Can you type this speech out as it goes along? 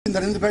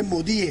नरेंद्र भाई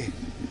मोदी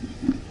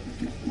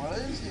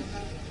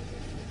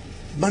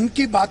मन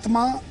की बात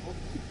में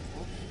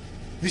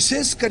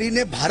विशेष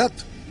करीने भारत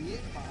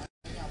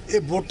ए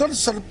वोटर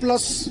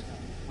सरप्लस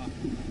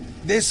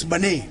देश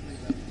बने।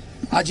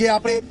 आज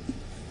आपणे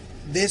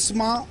देश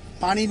में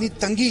पानी की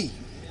तंगी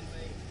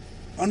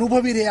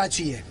अनुभवी रह्या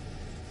छीए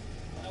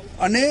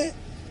अने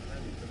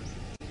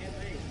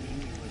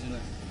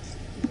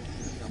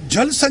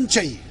जल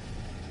संचय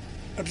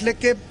एटले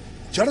के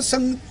जल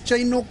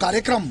संचय नो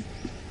कार्यक्रम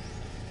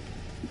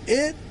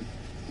ए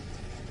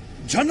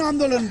जन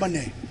आंदोलन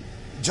बने,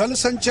 जल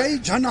संचय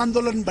जन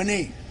आंदोलन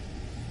बने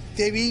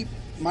तेवी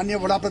माननीय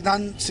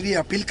वडाप्रधान श्री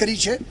अपील करी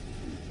छे।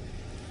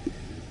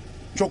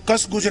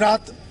 चोक्कस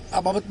गुजरात आ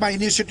बाबत में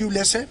इनिशिएटिव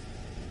लेशे।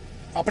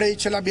 आपणे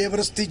छेल्ला 2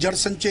 वर्षथी जल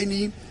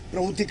संचयनी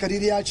प्रवृत्ति करी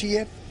रह्या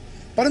छीए,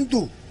 परंतु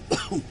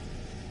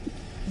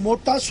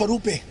मोटा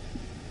स्वरूपे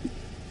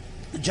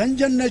जन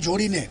जन ने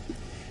जोड़ीने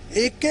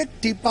एक एक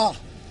टीपा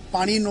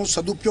पानी नो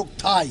सदुपयोग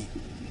थाय।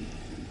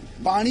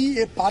 पानी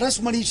ए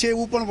पारसमणी छे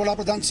एवुं पण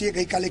वडाप्रधानश्रीए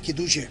गईकाले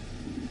कीधुं छे।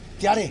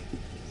 त्यारे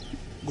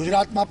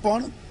गुजरातमां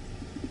पण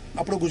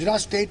આપણું Gujarat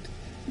state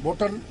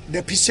water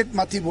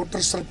ડેફિસિટમાંથી water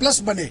surplus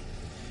બને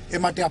એ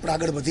માટે આપણે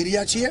આગળ વધી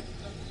રહ્યા છીએ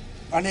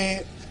અને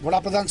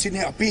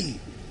વડાપ્રધાનશ્રીને અપીલ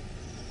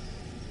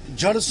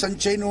જળ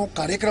સંચયનો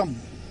કાર્યક્રમ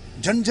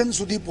જન જન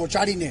સુધી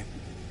પહોંચાડીને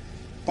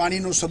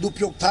પાણીનો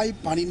સદુપયોગ થાય,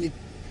 પાણીની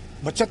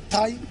બચત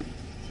થાય,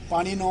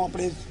 પાણીનો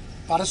આપણે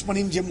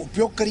પારસમણીની જેમ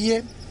ઉપયોગ કરીએ,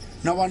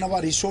 નવા નવા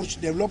રિસોર્સ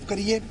ડેવલપ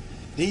કરીએ,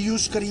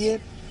 રીયુઝ કરીએ,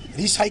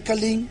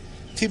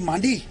 રિસાયકલિંગથી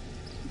માંડી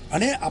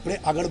અને આપણે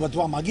આગળ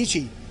વધવા માગીએ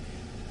છીએ।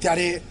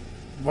 ત્યારે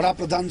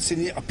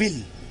વડાપ્રધાનશ્રીની અપીલ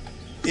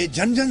એ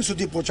જન જન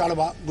સુધી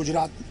પહોંચાડવા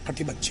ગુજરાત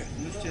કટિબદ્ધ છે।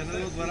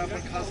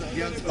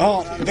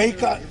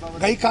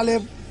 ગઈકાલે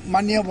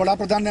માનનીય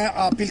વડાપ્રધાને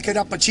આ અપીલ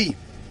કર્યા પછી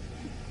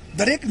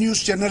દરેક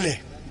ન્યૂઝ ચેનલે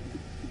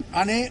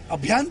આને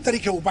અભિયાન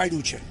તરીકે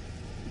ઉપાડ્યું છે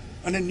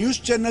અને ન્યૂઝ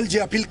ચેનલ જે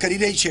અપીલ કરી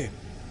રહી છે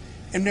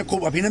એમને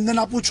ખૂબ અભિનંદન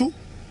આપું છું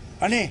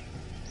અને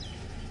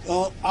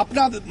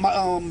આપના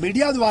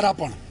મીડિયા દ્વારા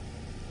પણ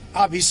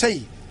આ વિષય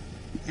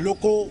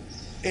લોકો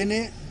એને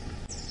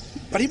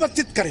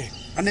परिवर्तित करे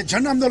અને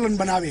जन आंदोलन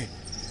बनावे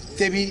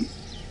तेवी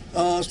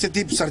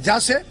स्थिति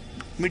सर्जाशे।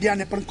 मीडिया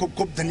ने पण खूब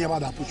खूब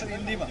धन्यवाद आपू छुं।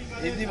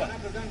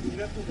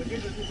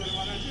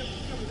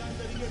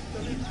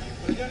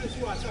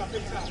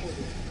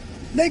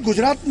 नहीं,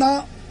 गुजरातना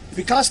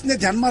विकासने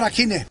ध्यान में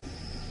राखीने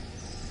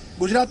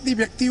गुजरातनी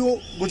व्यक्तिओ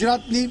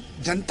गुजरातनी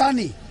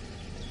जनतानी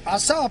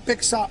आशा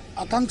अपेक्षा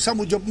आकांक्षा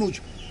मुजबनुं ज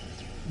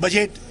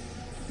बजेट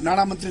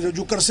नाणामंत्री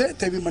रजू करशे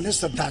तेवी मने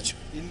श्रद्धा छे।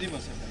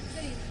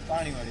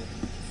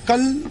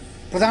 कल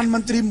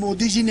प्रधानमंत्री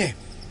मोदी जी ने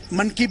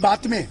मन की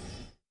बात में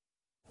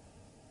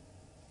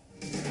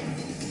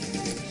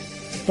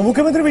तो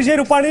मुख्यमंत्री विजय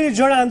रूपाणी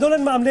जल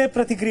आंदोलन मामले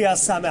प्रतिक्रिया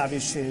सामे आवी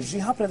छे। जी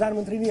हाँ,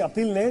 प्रधानमंत्री की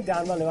अपील ने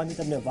ध्यान में लेवानी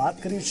तमने बात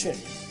करी छे।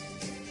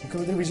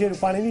 मुख्यमंत्री विजय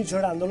रूपाणी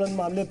जल आंदोलन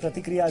मामले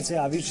प्रतिक्रिया जे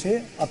आवी छे,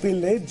 अपील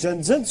ने जन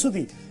जन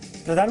सुधी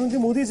प्रधानमंत्री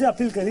मोदी जे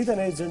अपील करी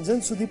तेने जन जन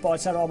सुधी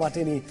पहोंचाडवा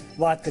माटेनी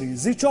वात करी।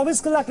 जी 24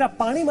 कलाकना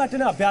पाणी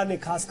माटेना अभियानने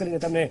खास करीने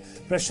तेमणे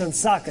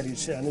प्रशंसा करी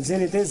छे અને જે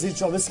રીતે जी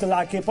 24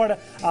 કલાકે પણ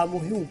આ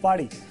મુહિમ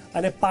ઉપાડી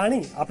અને પાણી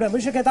આપણે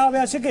હંમેશા કહેતા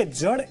આવ્યા છે કે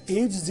જળ એ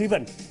જ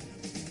જીવન।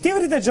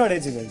 કેવી રીતે જળ એ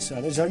જીવન છે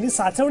અને જળની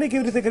સાચવણી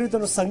કેવી રીતે કરવી,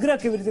 તેનો સંગ્રહ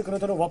કેવી રીતે કરવો,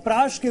 તેનો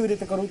વપરાશ કેવી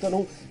રીતે કરવો,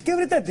 તેનું કેવી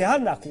રીતે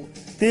ધ્યાન રાખવું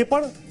તે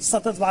પણ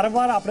સતત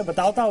વારંવાર આપણે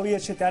બતાવતા હોઈએ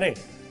છીએ। ત્યારે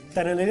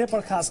તેને લઈને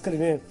પણ ખાસ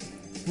કરીને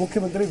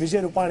મુખ્યમંત્રી વિજય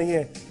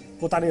રૂપાણીએ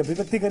પોતાની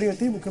અભિવ્યક્તિ કરી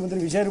હતી।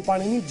 મુખ્યમંત્રી વિજય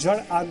રૂપાણીની જળ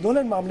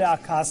આંદોલન મામલે આ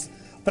ખાસ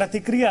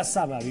પ્રતિક્રિયા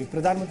સામે આવી।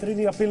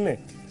 પ્રધાનમંત્રીની અપીલને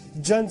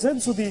જન જન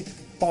સુધી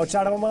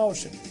પહોંચાડવામાં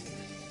આવશે।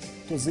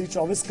 તો जी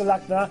 24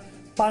 કલાકના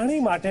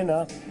પાણી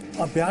માટેના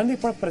અભિયાનની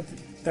પણ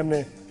તેમણે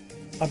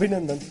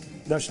અભિનંદન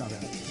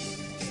દર્શાવ્યા હતા।